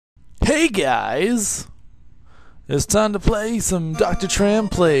Hey guys! It's time to play some Dr. Tram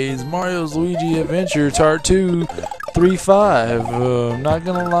Plays Mario's Luigi Adventure Part 2 3-5. Not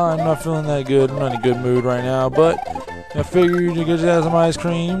gonna lie, I'm not feeling that good. I'm not in a good mood right now, but I figured you could just have some ice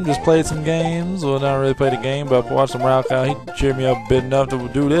cream, just play some games. Well, not really played a game, but I watched some Ralph out. He cheered me up a bit enough to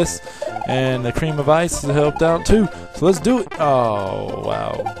do this, and the cream of ice helped out too. So let's do it. Oh,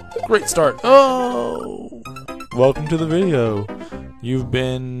 wow. Great start. Oh! Welcome to the video. You've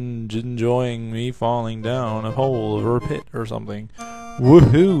been enjoying me falling down a hole or a pit or something.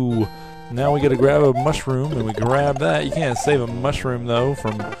 Woohoo! Now we gotta grab a mushroom, and we grab that. You can't save a mushroom, though,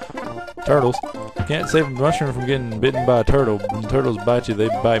 from turtles. You can't save a mushroom from getting bitten by a turtle. When turtles bite you, they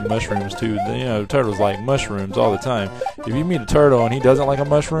bite mushrooms, too. You know, turtles like mushrooms all the time. If you meet a turtle and he doesn't like a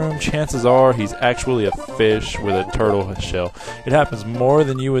mushroom, chances are he's actually a fish with a turtle shell. It happens more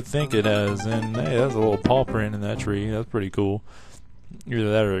than you would think it has, and hey, that's a little paw print in that tree. That's pretty cool.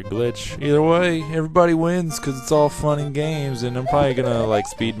 Either that or a glitch. Either way, everybody wins because it's all fun and games, and I'm probably gonna like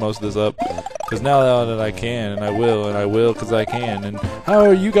speed most of this up because now that I can, and I will because I can. And how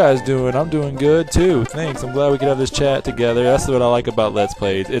are you guys doing? I'm doing good too. Thanks. I'm glad we could have this chat together. That's what I like about Let's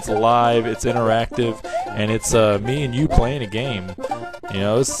Plays. It's live, it's interactive, and it's me and you playing a game. You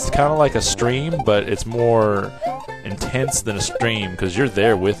know, it's kind of like a stream, but it's more intense than a stream because you're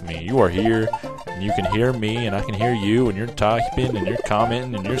there with me. You are here, and you can hear me, and I can hear you, and you're typing, and you're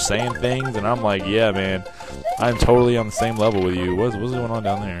commenting, and you're saying things, and I'm like, yeah, man, I'm totally on the same level with you. What's going on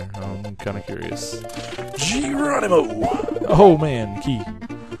down there? I'm kind of curious. Geronimo! Oh, man, key.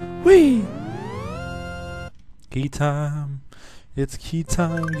 Whee! Key time. It's key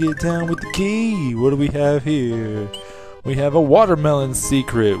time. Get down with the key. What do we have here? We have a watermelon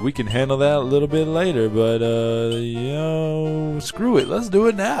secret. We can handle that a little bit later, but, you know, screw it. Let's do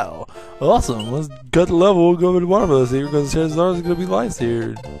it now. Awesome. Let's cut the level. We'll go with the watermelon secret because chances are there's going to be lights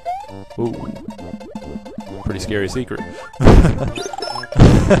here. Ooh. Pretty scary secret.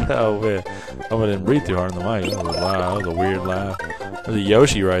 Oh, man. I didn't breathe too hard on the mic. That was loud. That was a weird laugh. There's a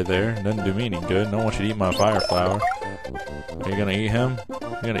Yoshi right there. Doesn't do me any good. I don't want you to eat my fire flower. Are you going to eat him?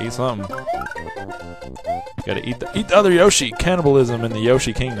 You're going to eat something. You gotta eat the other Yoshi. Cannibalism in the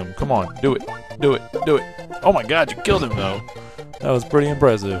Yoshi Kingdom. Come on, do it, do it, do it. Oh my God, you killed him though. That was pretty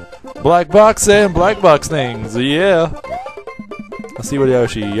impressive. Black box and black box things. Yeah. Let's see what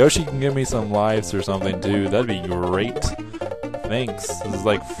Yoshi can give me some lives or something too. That'd be great. Thanks. This is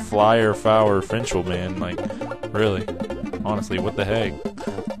like flyer fower Finchel, man. Like, really. Honestly, what the heck?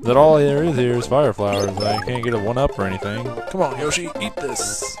 Is that all there is here is fire flowers? I can't get a 1-up or anything. Come on, Yoshi, eat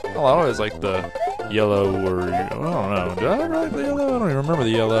this. Oh, I always like the yellow or I don't know. Did I like the yellow? I don't even remember the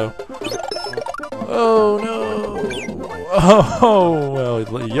yellow. Oh no! Oh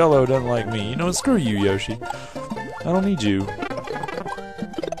well, yellow doesn't like me. You know, screw you, Yoshi. I don't need you.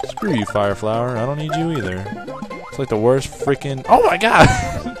 Screw you, fire flower. I don't need you either. It's like the worst freaking. Oh my God!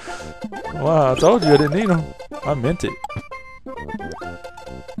 Wow, I told you I didn't need him. I meant it.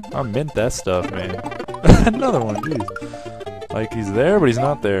 I meant that stuff, man. Another one, jeez. Like, he's there, but he's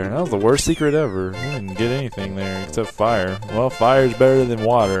not there. That was the worst secret ever. We didn't get anything there except fire. Well, fire's better than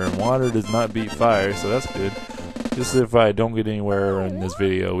water, and water does not beat fire, so that's good. Just if I don't get anywhere in this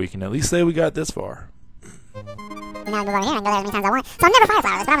video, we can at least say we got this far. Now I can move over here and go there as many times as I want. So I'm never fire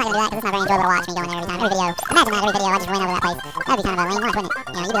flowers, but I'm not going to do that because it's not very enjoyable to watch me going there every time. Every video. Imagine that every video I just ran over that place. That would be kind of a lame lunch, wouldn't it?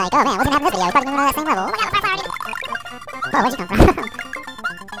 You know, you'd be like, oh man, what's going to happen in this video? We're probably going to that same level. Oh my God, the fire flower did it. Whoa, where'd you come from?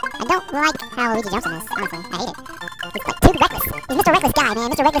 I don't like how Luigi jumps in this, honestly. I hate it. He's like too reckless. He's Mr. Reckless Guy, man.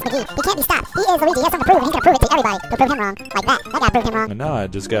 Mr. Reckless McGee. He can't be stopped. He is Luigi. He has something to prove, and he's going to prove it to everybody. He'll prove him wrong. Like that. That guy proved him wrong. And now I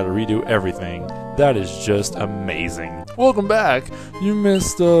just got to redo everything. That is just amazing. Welcome back. You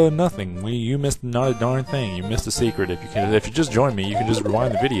missed nothing. You missed not a darn thing. You missed a secret. If you just joined me, you can just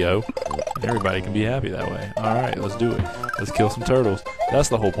rewind the video, and everybody can be happy that way. All right, let's do it. Let's kill some turtles. That's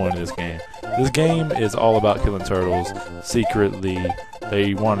the whole point of this game. This game is all about killing turtles secretly.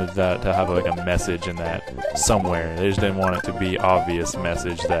 They wanted that to have like a message in that somewhere. They just didn't want it to be obvious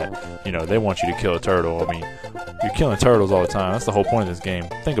message that, you know, they want you to kill a turtle. I mean, you're killing turtles all the time. That's the whole point of this game.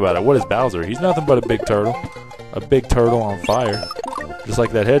 Think about it. What is Bowser? He's nothing but a big turtle. A big turtle on fire. Just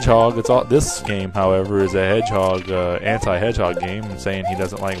like that hedgehog. This game, however, is a hedgehog, anti-hedgehog game, saying he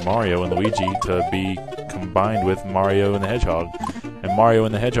doesn't like Mario and Luigi to be combined with Mario and the Hedgehog. And Mario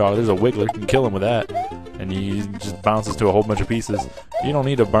and the Hedgehog, there's a Wiggler, you can kill him with that. And he just bounces to a whole bunch of pieces. You don't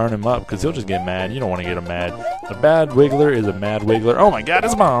need to burn him up, because he'll just get mad. You don't want to get him mad. A bad Wiggler is a mad Wiggler. Oh my God,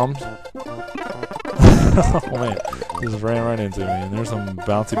 it's bombs! Oh man, just ran right into me. And there's some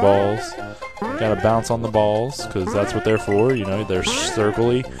bouncy balls. Gotta bounce on the balls, because that's what they're for. You know, they're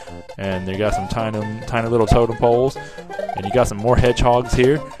circly. And you got some tiny little totem poles. And you got some more hedgehogs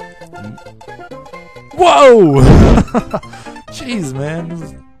here. Whoa! Jeez, man, this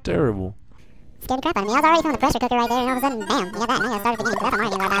is terrible. Scared the crap out of me. I was already feeling the pressure cooker right there, and all of a sudden, bam, you got that. Now you gotta start at the beginning. That's what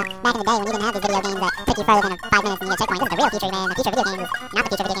Mario games are about. Back in the day when you didn't have these video games that took you further than 5 minutes and you get a checkpoint. This is the real future, man. The future of video games is not the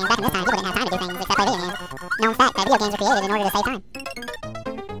future of video games. Back in this time, people didn't have time to do things except play video games. Known fact that video games were created in order to save time.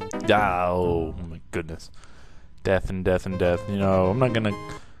 Oh my goodness. Death and death and death. You know, I'm not gonna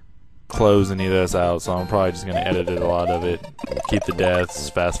close any of this out, so I'm probably just gonna edit it, a lot of it. Keep the deaths,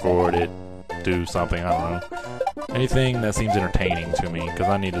 fast forward it, do something, I don't know. Anything that seems entertaining to me, because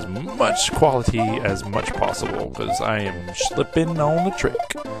I need as much quality as much possible, because I am slipping on the trick.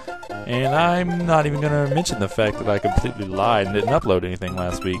 And I'm not even going to mention the fact that I completely lied and didn't upload anything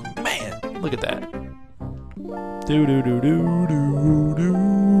last week. Man, look at that. Do-do-do-do-do-do.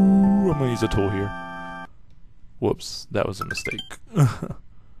 I'm going to use a tool here. Whoops, that was a mistake.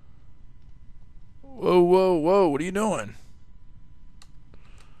 Whoa, whoa, whoa, what are you doing?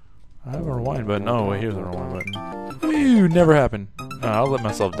 I have a rewind button. Oh, wait, here's the rewind button. Ooh, never happened. I'll let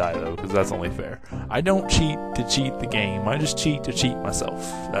myself die, though, because that's only fair. I don't cheat to cheat the game. I just cheat to cheat myself.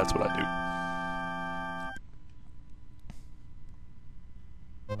 That's what I do.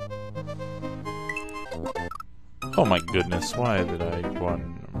 Oh, my goodness. Why did I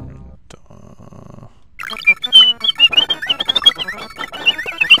run?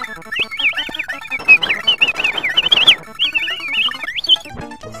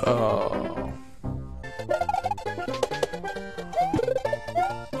 Oh.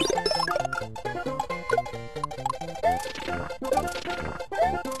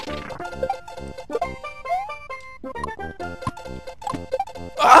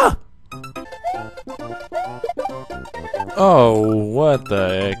 Ah! Oh, what the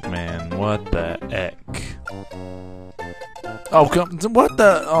heck, man? What the heck? Oh, come! What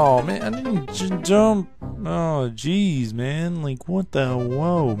the? Oh, man! I didn't jump. Oh, jeez, man! Like, what the?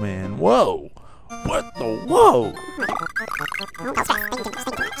 Whoa, man! Whoa! What the? Whoa! Don't stress, think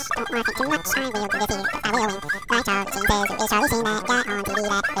too much, don't want to think too much, I will do this here, I will win. My child, Sheen says, it's Charlie Sheen that got on TV,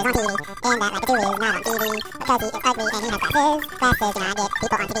 that is on TV, and that Ratatouille is not on TV, because he is ugly and he has glasses, glasses do not get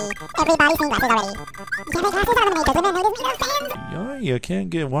people on TV, everybody's seen glasses already. You can't make glasses out of me, because women notice me, those fans! Yeah, you can't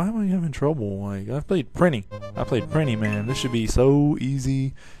get, why am I having trouble? Like, I played Prinny, man, this should be so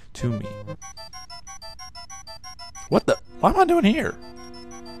easy to me. What the? What am I doing here?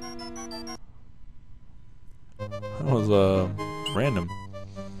 That was, random.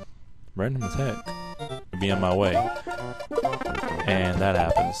 Random as heck. To be on my way. And that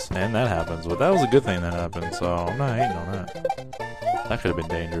happens. And that happens. But that was a good thing that happened, so I'm not hating on that. That could have been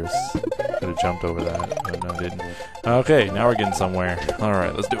dangerous. Could have jumped over that, but no, didn't. Okay, now we're getting somewhere.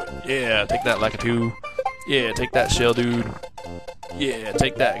 Alright, let's do it. Yeah, take that Lakitu. Yeah, take that shell dude. Yeah,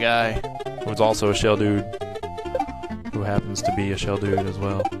 take that guy. Who's also a shell dude. Who happens to be a shell dude as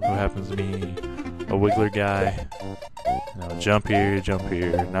well. Who happens to be a wiggler guy. Now jump here, jump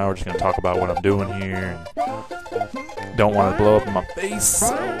here. Now we're just gonna talk about what I'm doing here. And don't want to blow up in my face,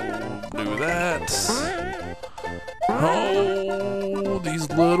 so do that. Oh, these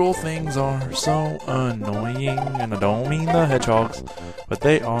little things are so annoying, and I don't mean the hedgehogs, but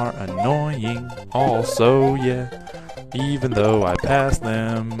they are annoying also, yeah. Even though I passed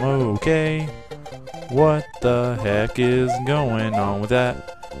them, okay. What the heck is going on with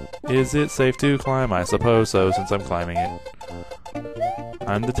that? Is it safe to climb? I suppose so, since I'm climbing it.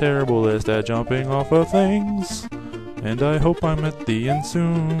 I'm the terriblest at jumping off of things, and I hope I'm at the end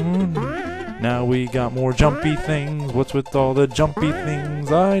soon. Now we got more jumpy things. What's with all the jumpy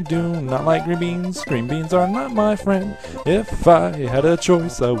things? I do not like green beans. Green beans are not my friend. If I had a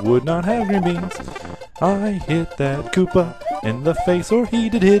choice, I would not have green beans. I hit that Koopa in the face, or he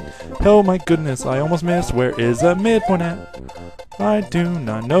did hit. Oh my goodness, I almost missed. Where is the midpoint at? I do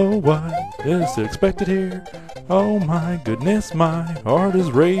not know what is expected here. Oh my goodness, my heart is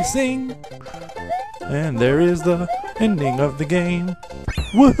racing. And there is the ending of the game.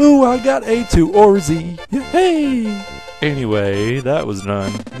 Woohoo, I got A, 2, or Z. Hey! Anyway, that was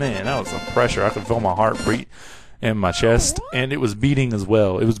done. Man, that was some pressure. I could feel my heart beat in my chest, and it was beating as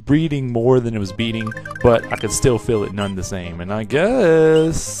well. It was breathing more than it was beating, but I could still feel it none the same. And I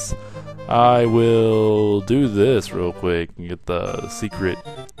guess I will do this real quick and get the secret.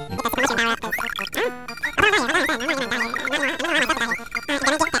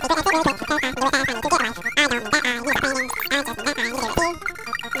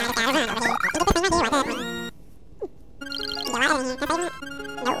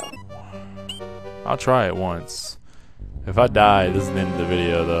 I'll try it once. If I die, this is the end of the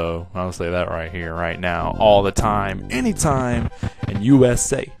video, though. I'll say that right here, right now, all the time, anytime, in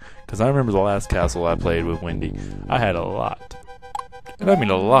USA. Because I remember the last castle I played with Wendy. I had a lot It had me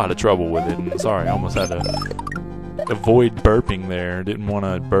in a lot of trouble with it, and sorry, I almost had to avoid burping there. Didn't want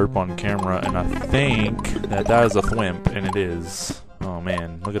to burp on camera, and I think that is a thwimp, and it is. Oh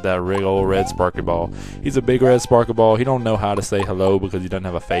man, look at that big old red sparkly ball. He's a big red sparkly ball. He don't know how to say hello because he doesn't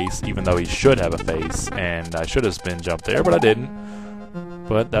have a face, even though he should have a face, and I should have spin jumped there, but I didn't.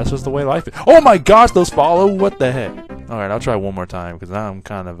 But that's just the way life is. Oh my gosh, those follow? What the heck? Alright, I'll try one more time, because now I'm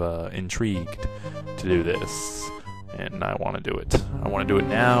kind of intrigued to do this. And I want to do it. I want to do it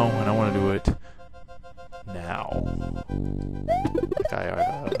now, and I want to do it now. Like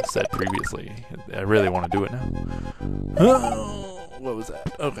I said previously. I really want to do it now. What was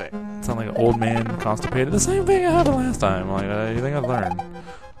that? Okay. Sound like an old man constipated. The same thing I had last time. Like, I think I've learned.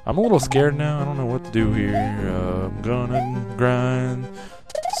 I'm a little scared now. I don't know what to do here. I'm gonna grind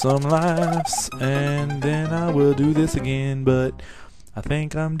some laughs, and then I will do this again, but I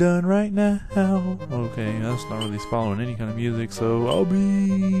think I'm done right now. Okay, that's not really following any kind of music, so I'll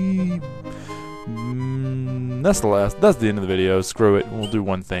be... that's the end of the video. Screw it. We'll do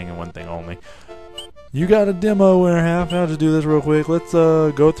one thing and one thing only. You got a demo and a half. I'll just do this real quick. Let's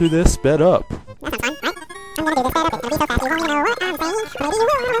go through this sped up. That sounds fun, right? I'm gonna do this sped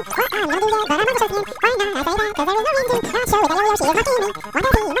up. It's gonna be so fast you won't even know what I'm saying. Maybe you will know what I'm gonna do yet, but I'm not trusting you. Why not? I say that because there is no reason to. I'll show you that Yoshi is my teammate. What I see, my team,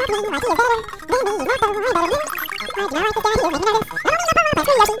 my team is better than me. Not the way better than me. Right now,